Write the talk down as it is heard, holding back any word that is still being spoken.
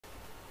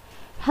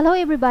Hello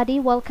everybody,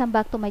 welcome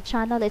back to my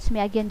channel. It's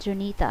me again,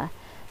 Jonita.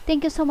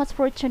 Thank you so much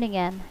for tuning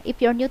in.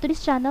 If you're new to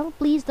this channel,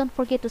 please don't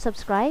forget to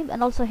subscribe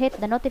and also hit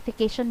the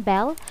notification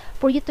bell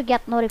for you to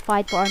get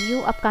notified for our new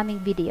upcoming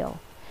video.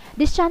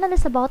 This channel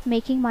is about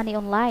making money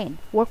online,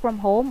 work from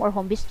home or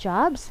home-based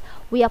jobs.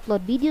 We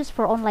upload videos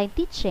for online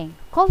teaching,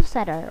 call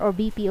center or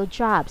BPO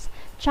jobs,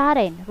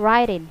 chatting,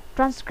 writing,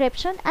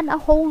 transcription, and a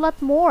whole lot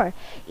more.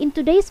 In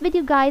today's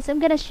video, guys, I'm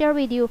gonna share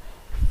with you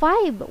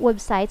 5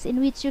 websites in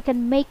which you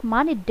can make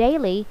money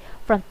daily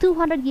from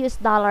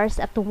 $200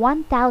 up to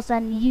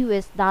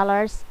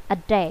 $1,000 a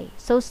day.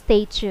 So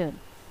stay tuned.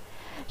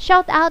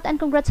 Shout out and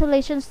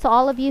congratulations to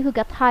all of you who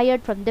got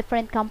hired from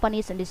different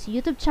companies on this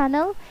YouTube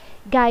channel.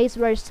 Guys,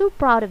 we're so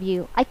proud of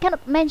you. I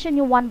cannot mention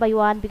you one by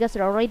one because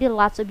there are already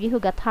lots of you who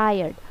got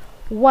hired.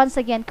 Once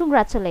again,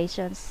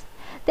 congratulations.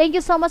 Thank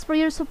you so much for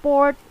your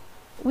support.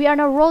 We are on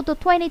a road to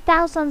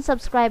 20,000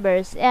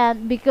 subscribers,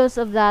 and because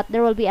of that,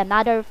 there will be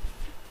another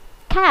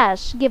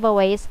cash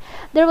giveaways.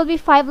 There will be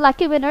 5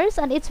 lucky winners,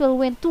 and each will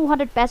win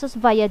 200 pesos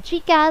via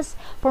GCash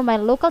for my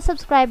local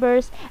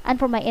subscribers, and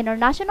for my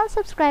international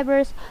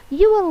subscribers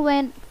you will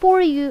win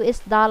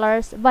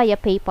 $4 via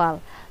PayPal.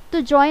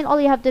 To join, all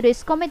you have to do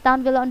is comment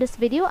down below on this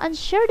video and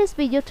share this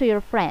video to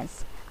your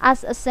friends.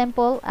 As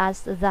simple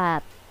as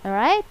that.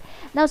 Alright?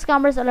 Now,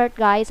 scammers alert,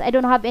 guys. I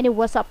don't have any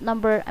WhatsApp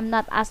number. I'm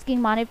not asking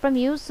money from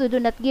you, so do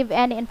not give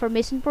any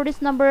information for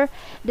this number.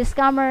 The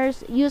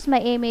scammers use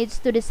my image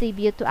to deceive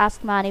you, to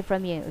ask money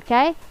from you.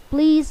 Okay?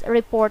 Please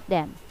report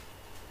them.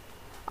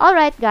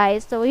 Alright,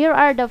 guys. So here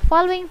are the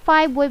following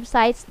 5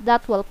 websites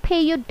that will pay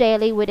you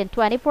daily within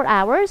 24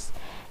 hours.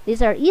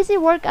 These are easy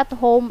work at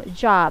home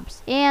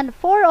jobs, and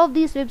 4 of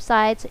these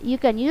websites you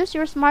can use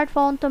your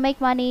smartphone to make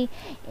money,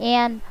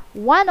 and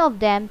one of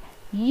them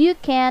you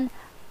can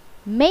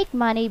make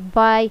money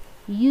by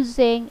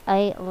using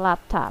a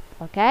laptop.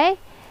 Okay,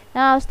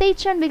 now stay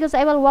tuned because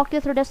I will walk you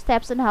through the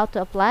steps on how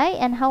to apply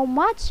and how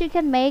much you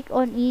can make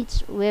on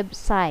each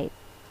website.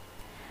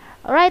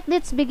 Alright,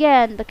 let's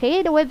begin.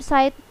 Okay, the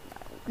website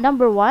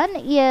number 1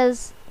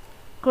 is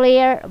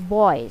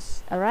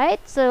Clearvoice. Alright,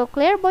 so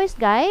Clearvoice,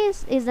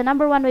 guys, is the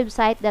number 1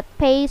 website that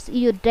pays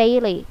you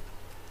daily.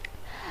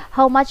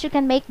 How much you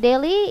can make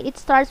daily? It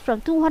starts from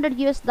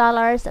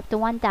 $200 up to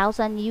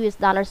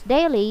 $1,000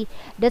 daily.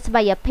 That's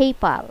via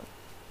PayPal.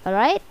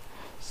 Alright,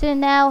 so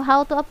now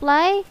how to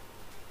apply?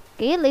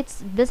 Okay,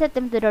 let's visit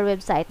them to their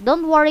website.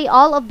 Don't worry,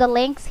 all of the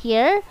links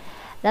here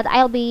that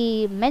I'll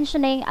be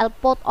mentioning, I'll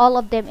put all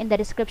of them in the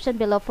description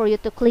below for you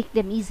to click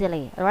them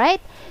easily. Alright,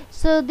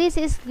 so this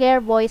is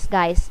Clearvoice,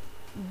 guys.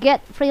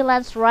 Get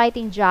freelance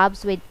writing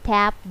jobs with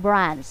top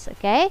brands.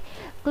 Okay,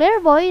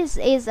 Clearvoice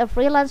is a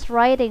freelance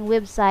writing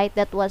website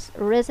that was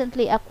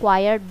recently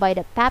acquired by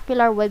the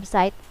popular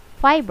website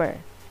Fiverr.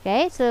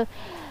 Okay, so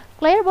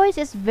Clearvoice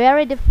is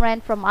very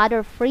different from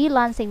other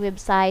freelancing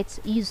websites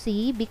you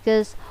see,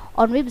 because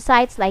on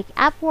websites like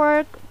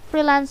Upwork,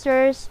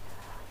 freelancers,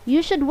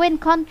 you should win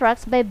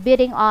contracts by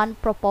bidding on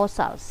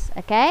proposals.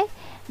 Okay,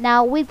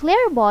 now with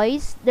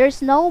Clearvoice,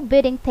 there's no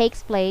bidding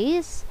takes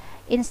place.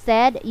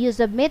 Instead, you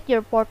submit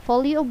your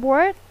portfolio of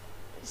work,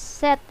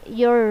 set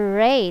your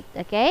rate.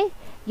 Okay,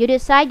 you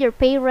decide your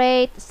pay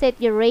rate, set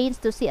your range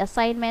to see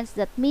assignments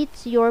that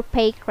meets your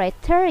pay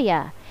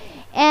criteria,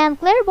 and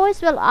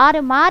Clearvoice will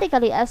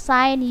automatically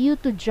assign you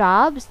to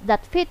jobs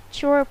that fit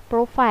your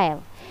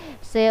profile.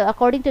 So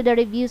according to the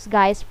reviews,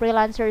 guys,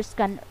 freelancers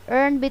can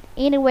earn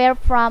anywhere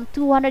from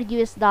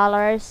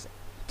 $200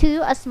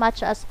 to as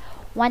much as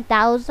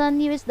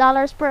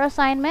 $1,000 per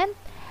assignment,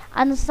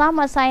 and some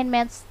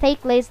assignments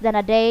take less than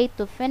a day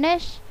to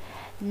finish.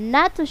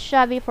 Not too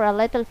shabby for a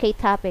little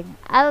K-tapping.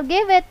 I'll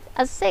give it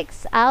a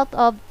 6 out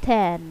of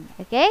 10.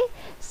 Okay,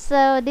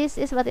 so this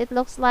is what it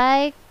looks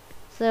like.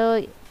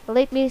 So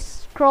let me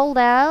scroll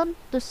down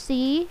to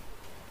see.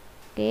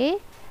 Okay,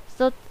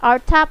 so our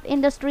top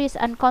industries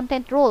and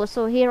content rules.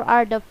 So here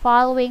are the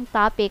following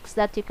topics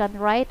that you can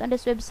write on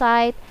this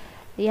website.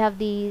 You have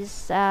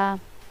these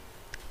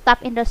top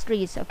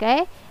industries.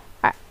 Okay,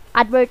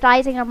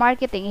 advertising and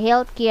marketing,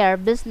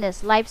 healthcare,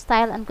 business,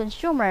 lifestyle and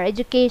consumer,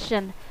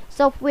 education,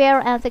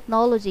 software and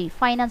technology,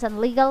 finance and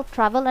legal,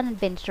 travel and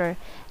adventure.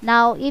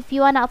 Now, if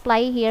you wanna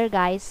apply here,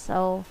 guys,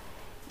 so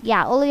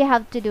yeah, all you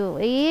have to do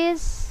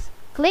is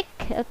click.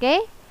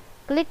 Okay,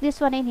 click this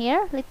one in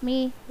here.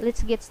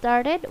 Let's get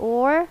started,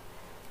 or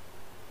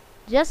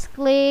just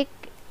click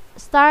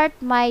start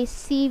my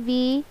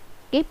CV.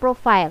 Okay,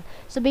 profile.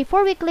 So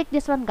before we click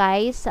this one,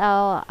 guys,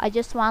 I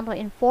just want to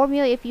inform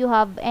you, if you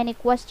have any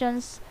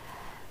questions,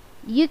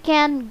 you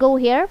can go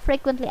here,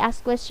 frequently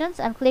asked questions,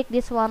 and click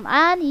this one,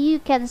 and you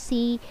can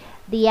see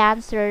the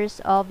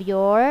answers of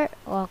your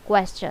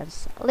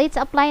questions. Let's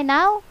apply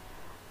now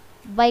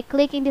by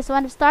clicking this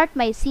one, start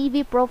my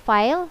CV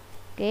profile.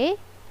 Okay,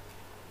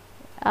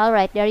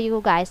 alright, there you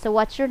go, guys. So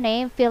what's your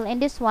name? Fill in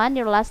this one,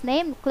 your last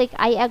name, click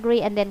I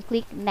agree, and then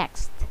click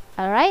next.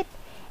 Alright,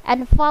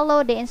 and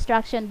follow the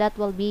instruction that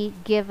will be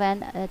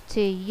given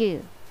to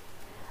you.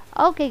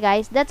 Okay,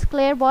 guys, that's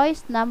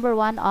Clearvoice, number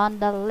 1 on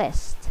the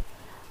list.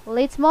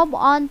 Let's move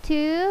on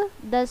to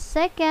the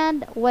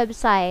second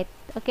website.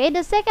 Okay,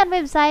 the second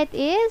website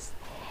is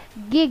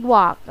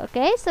Gigwalk.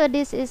 Okay, so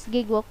this is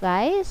Gigwalk,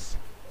 guys.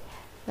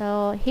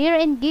 So here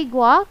in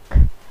Gigwalk,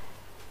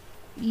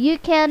 you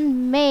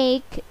can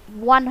make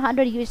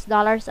 100 US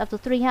dollars up to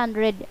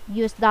 300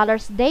 US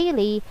dollars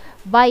daily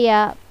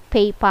via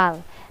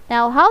PayPal.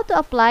 Now, how to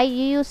apply?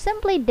 You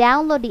simply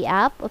download the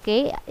app.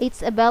 Okay,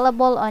 it's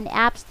available on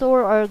App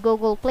Store or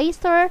Google Play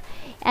Store,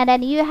 and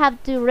then you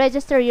have to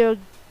register your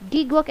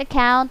Gigwalk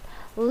account,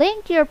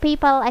 link your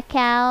PayPal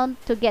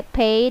account to get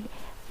paid,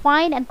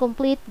 find and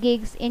complete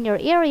gigs in your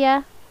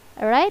area.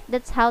 Alright,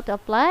 that's how to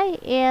apply,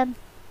 and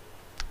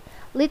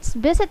let's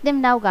visit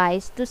them now,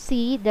 guys, to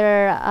see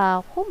their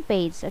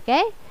homepage.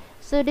 Okay,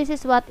 so this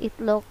is what it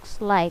looks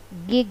like,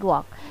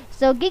 Gigwalk.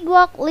 So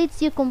Gigwalk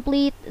lets you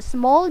complete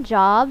small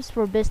jobs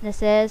for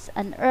businesses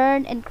and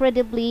earn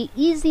incredibly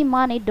easy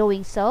money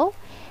doing so.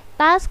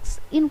 Tasks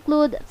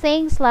include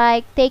things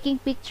like taking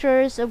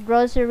pictures of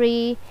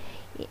grocery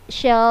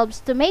shelves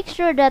to make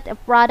sure that a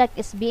product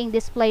is being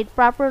displayed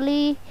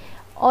properly,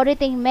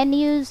 auditing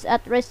menus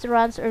at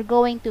restaurants, or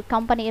going to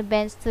company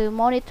events to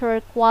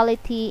monitor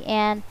quality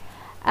and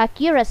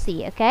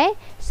accuracy. Okay,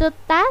 so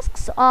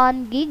tasks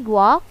on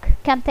Gigwalk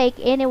can take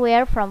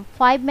anywhere from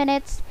 5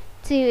 minutes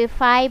to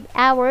 5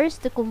 hours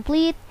to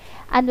complete,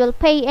 and will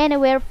pay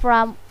anywhere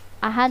from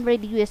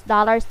 100 US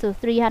dollars to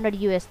 300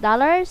 US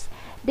dollars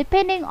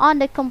depending on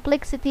the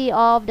complexity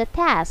of the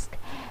task.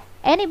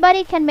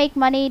 Anybody can make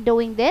money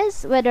doing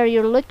this, whether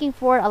you're looking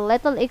for a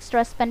little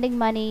extra spending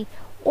money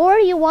or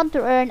you want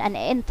to earn an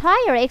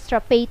entire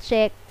extra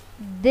paycheck.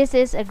 This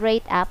is a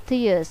great app to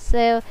use.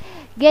 So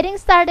getting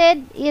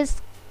started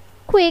is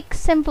quick.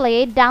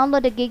 Simply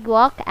download the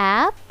Gigwalk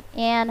app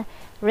and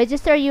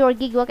register your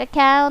Gigwalk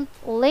account,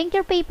 link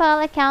your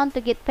PayPal account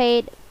to get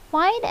paid,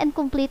 find and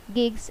complete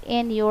gigs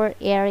in your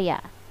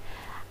area.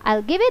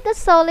 I'll give it a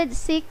solid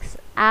 6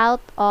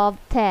 out of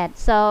 10.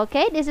 So,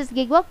 okay, this is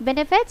Gigwalk.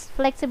 Benefits: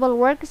 flexible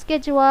work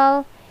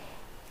schedule,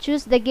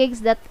 choose the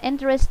gigs that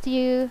interest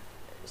you,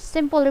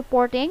 simple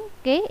reporting.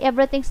 Okay,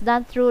 everything's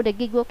done through the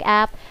Gigwalk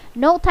app.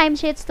 No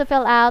timesheets to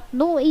fill out,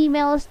 no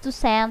emails to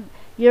send.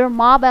 Your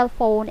mobile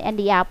phone and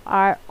the app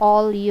are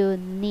all you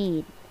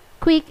need.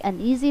 Quick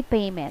and easy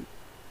payment.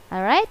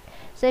 Alright,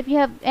 so if you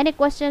have any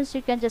questions,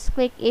 you can just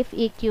click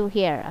FAQ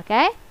here.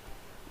 Okay,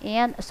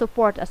 and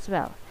support as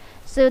well.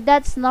 So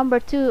that's number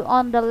 2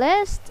 on the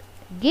list,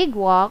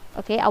 Gigwalk.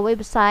 Okay, a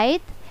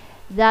website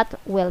that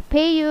will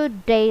pay you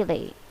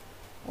daily.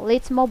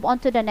 Let's move on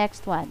to the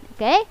next one.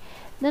 Okay,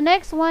 the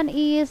next one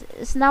is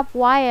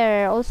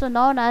Snapwire, also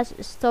known as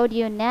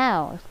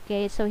StudioNow.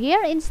 Okay, so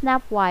here in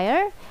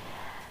Snapwire,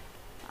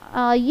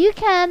 you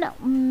can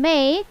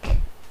make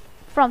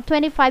from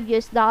 25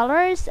 US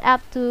dollars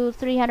up to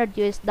 300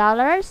 US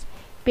dollars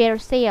per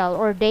sale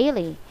or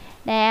daily.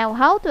 Now,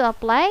 how to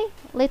apply?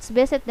 Let's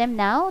visit them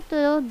now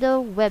to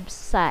the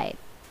website.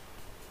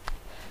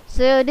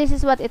 So this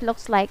is what it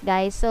looks like,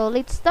 guys. So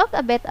let's talk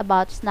a bit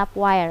about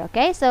Snapwire.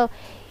 Okay, so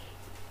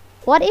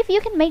what if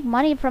you can make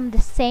money from the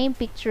same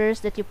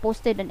pictures that you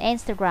posted on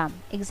Instagram,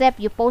 except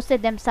you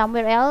posted them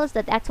somewhere else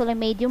that actually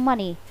made you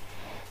money?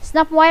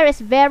 Snapwire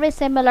is very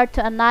similar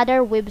to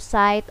another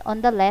website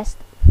on the list,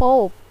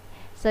 Fope.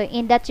 So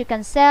in that you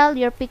can sell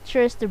your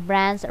pictures to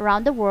brands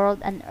around the world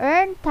and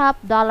earn top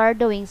dollar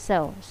doing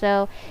so.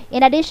 So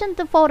in addition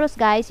to photos,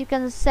 guys, you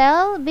can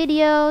sell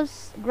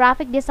videos,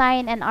 graphic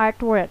design, and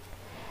artwork.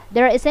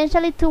 There are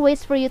essentially 2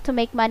 ways for you to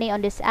make money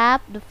on this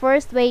app. The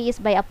first way is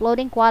by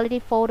uploading quality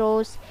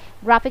photos,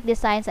 graphic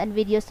designs, and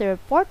videos to your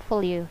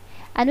portfolio.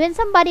 And when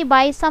somebody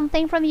buys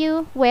something from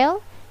you,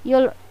 well,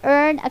 you'll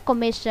earn a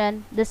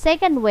commission. The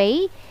second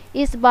way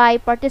is by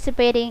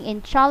participating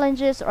in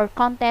challenges or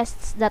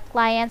contests that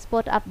clients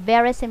put up,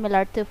 very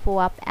similar to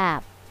FOAP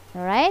app.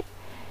 Alright,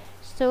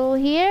 so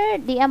here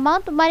the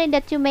amount of money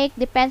that you make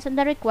depends on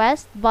the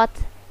request, but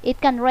it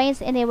can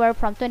range anywhere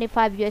from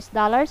 25 US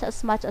dollars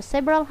as much as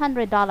several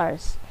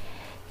 $100s.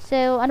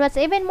 So, and what's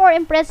even more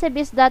impressive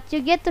is that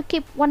you get to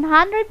keep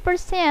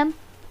 100%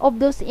 of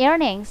those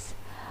earnings.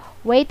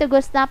 Way to go,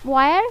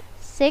 Snapwire.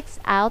 6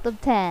 out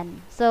of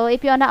 10. So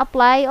if you wanna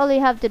apply, all you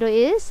have to do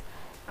is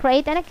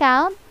create an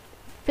account,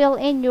 fill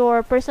in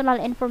your personal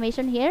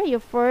information here,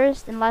 your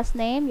first and last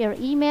name, your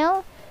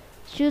email,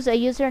 choose a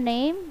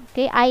username.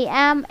 Okay, I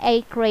am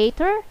a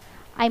creator,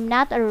 I'm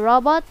not a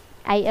robot,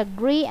 I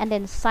agree, and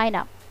then sign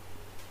up.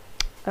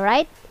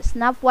 Alright,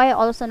 Snapwire,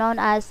 also known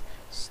as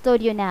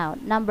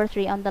StudioNow, number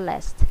 3 on the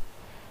list.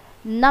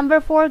 Number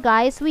 4,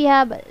 guys, we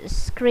have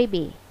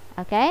Scribie.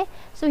 Okay,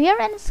 so here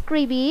in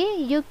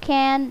Scribie,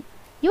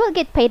 you will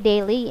get paid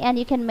daily, and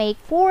you can make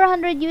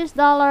 400 US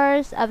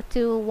dollars up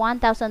to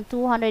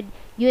 1,200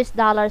 US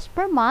dollars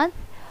per month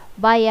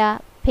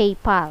via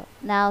PayPal.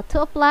 Now,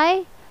 to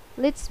apply,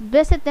 let's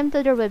visit them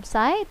to their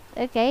website.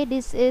 Okay,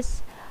 this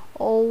is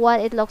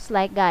what it looks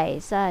like,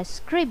 guys.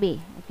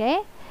 Scribie.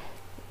 Okay,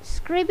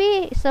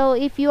 Scribie. So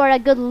if you are a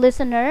good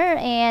listener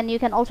and you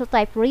can also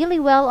type really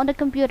well on the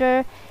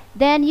computer,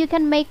 then you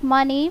can make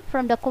money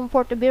from the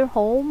comfort of your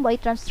home by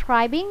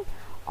transcribing,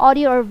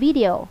 audio or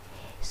video.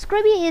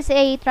 Scribie is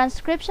a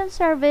transcription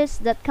service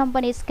that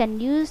companies can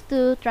use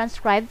to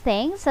transcribe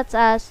things such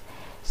as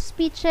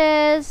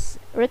speeches,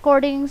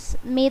 recordings,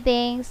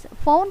 meetings,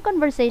 phone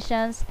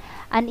conversations,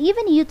 and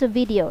even YouTube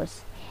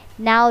videos.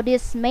 Now,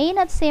 this may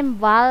not seem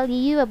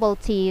valuable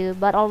to you,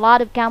 but a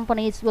lot of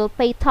companies will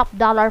pay top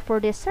dollar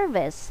for this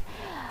service.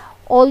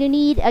 All you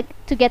need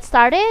to get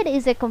started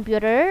is a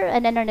computer,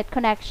 an internet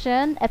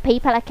connection, a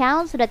PayPal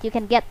account so that you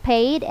can get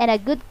paid, and a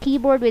good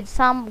keyboard with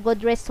some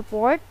good wrist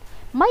support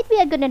might be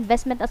a good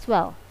investment as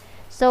well.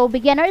 So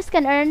beginners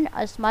can earn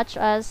as much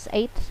as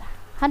 $800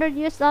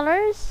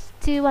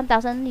 to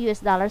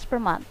 $1,000 per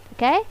month.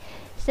 Okay,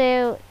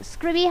 so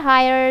Scribie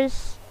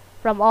hires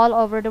from all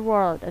over the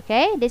world.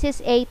 Okay, this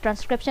is a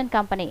transcription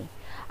company.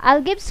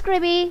 I'll give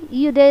Scribie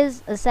you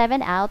this a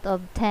 7 out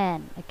of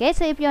 10. Okay,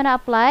 so if you wanna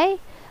apply,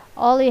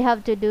 all you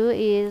have to do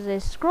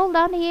is scroll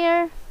down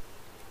here.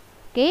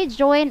 Okay,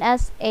 join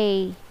as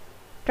a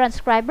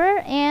transcriber,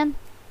 and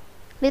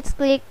let's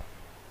click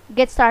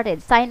get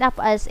started. Sign up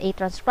as a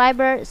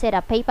transcriber, set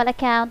up PayPal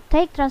account,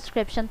 take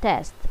transcription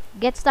test.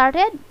 Get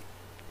started.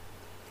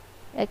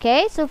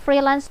 Okay, so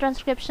freelance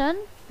transcription.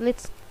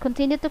 Let's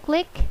continue to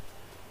click,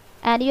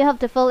 and you have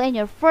to fill in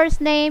your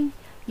first name,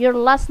 your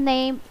last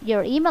name,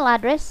 your email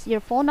address, your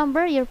phone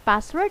number, your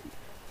password.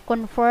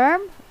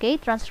 Confirm. Okay,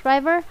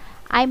 transcriber.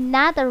 I'm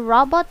not a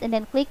robot, and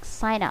then click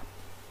sign up.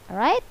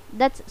 Alright,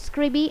 that's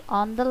Scribie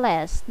on the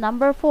list.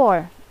 Number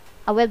 4,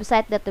 a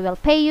website that will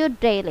pay you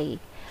daily.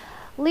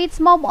 Let's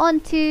move on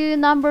to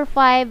number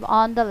 5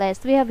 on the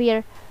list. We have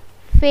here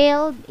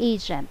Field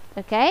Agent.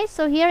 Okay,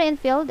 so here in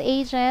Field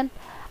Agent,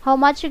 how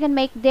much you can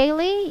make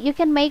daily? You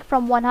can make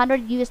from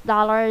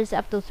 $100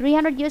 up to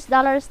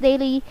 $300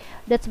 daily.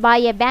 That's by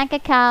a bank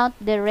account,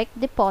 direct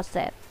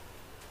deposit.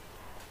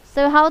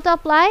 So how to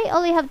apply?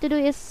 All you have to do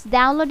is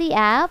download the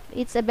app.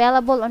 It's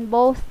available on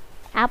both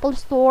Apple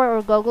Store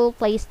or Google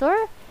Play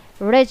Store.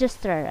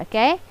 Register.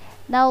 Okay,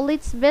 now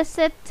let's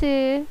visit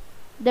to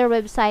their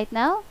website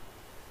now.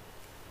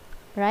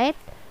 Right,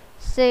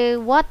 so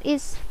what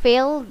is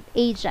Field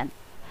Agent?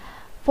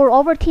 For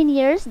over 10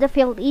 years, the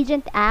Field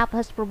Agent app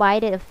has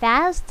provided a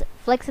fast,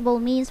 flexible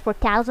means for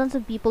thousands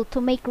of people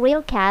to make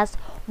real cash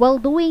while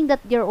doing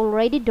that they're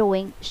already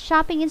doing,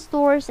 shopping in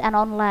stores and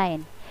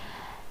online.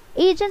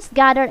 Agents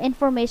gather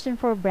information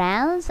for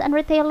brands and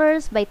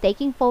retailers by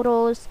taking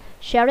photos,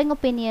 sharing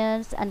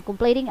opinions, and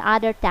completing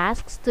other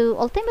tasks to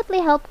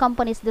ultimately help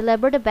companies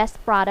deliver the best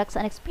products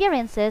and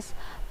experiences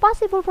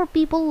possible for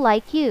people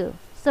like you.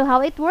 So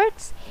how it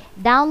works?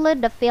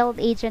 Download the Field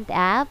Agent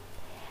app,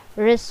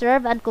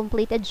 reserve and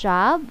complete a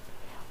job.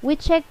 We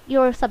check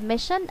your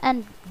submission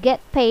and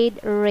get paid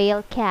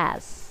real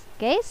cash.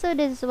 Okay, so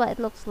this is what it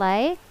looks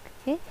like.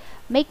 Okay,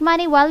 make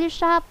money while you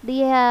shop. They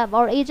have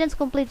our agents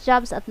complete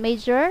jobs at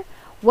major,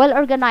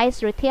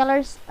 well-organized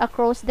retailers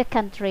across the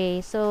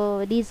country.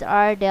 So these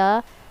are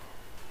the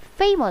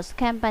famous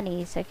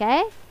companies.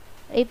 Okay,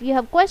 if you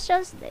have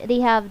questions,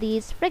 they have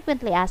these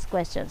frequently asked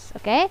questions.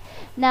 Okay,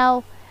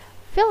 now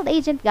Field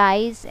Agent,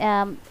 guys,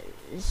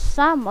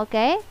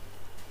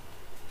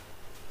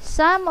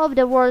 some of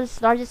the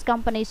world's largest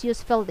companies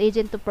use Field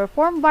Agent to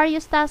perform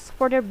various tasks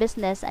for their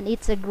business, and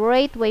it's a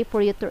great way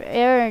for you to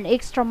earn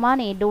extra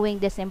money doing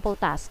the simple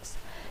tasks.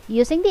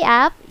 Using the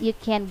app, you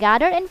can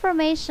gather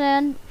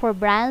information for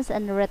brands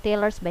and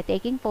retailers by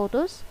taking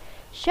photos,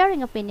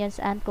 sharing opinions,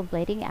 and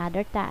completing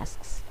other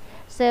tasks.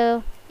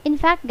 So, in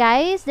fact,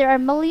 guys, there are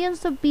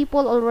millions of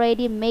people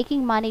already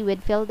making money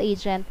with Field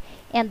Agent,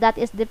 and that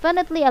is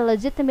definitely a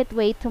legitimate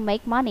way to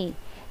make money.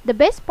 The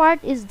best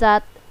part is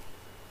that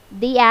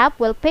the app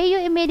will pay you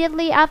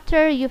immediately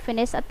after you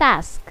finish a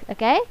task.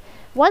 Okay,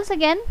 once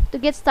again, to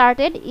get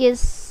started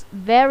is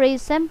very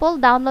simple.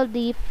 Download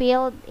the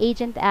Field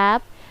Agent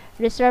app,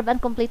 reserve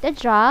and complete a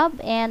job,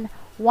 and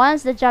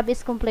once the job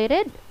is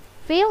completed,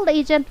 Field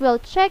Agent will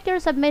check your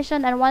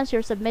submission, and once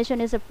your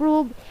submission is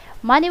approved,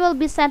 money will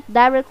be sent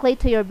directly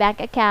to your bank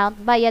account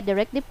via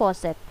direct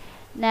deposit.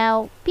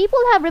 Now, people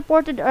have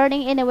reported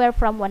earning anywhere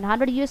from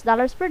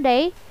 $100 per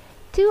day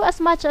to as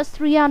much as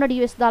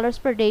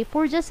 $300 per day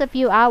for just a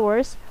few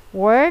hours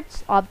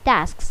worth of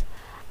tasks.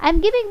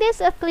 I'm giving this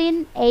a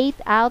clean 8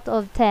 out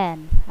of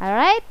 10.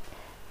 Alright?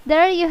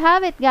 There you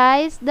have it,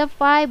 guys. The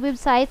 5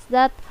 websites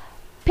that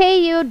pay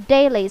you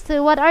daily.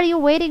 So what are you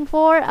waiting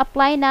for?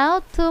 Apply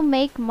now to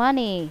make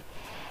money.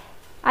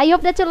 I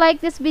hope that you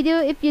like this video.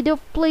 If you do,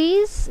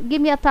 please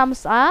give me a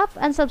thumbs up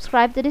and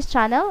subscribe to this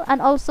channel,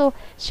 and also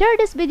share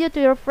this video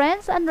to your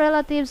friends and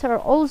relatives who are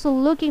also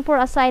looking for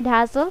a side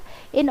hustle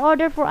in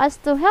order for us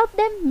to help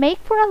them make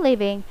for a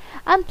living.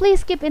 And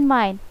please keep in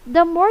mind,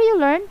 the more you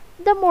learn,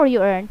 the more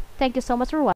you earn. Thank you so much for watching.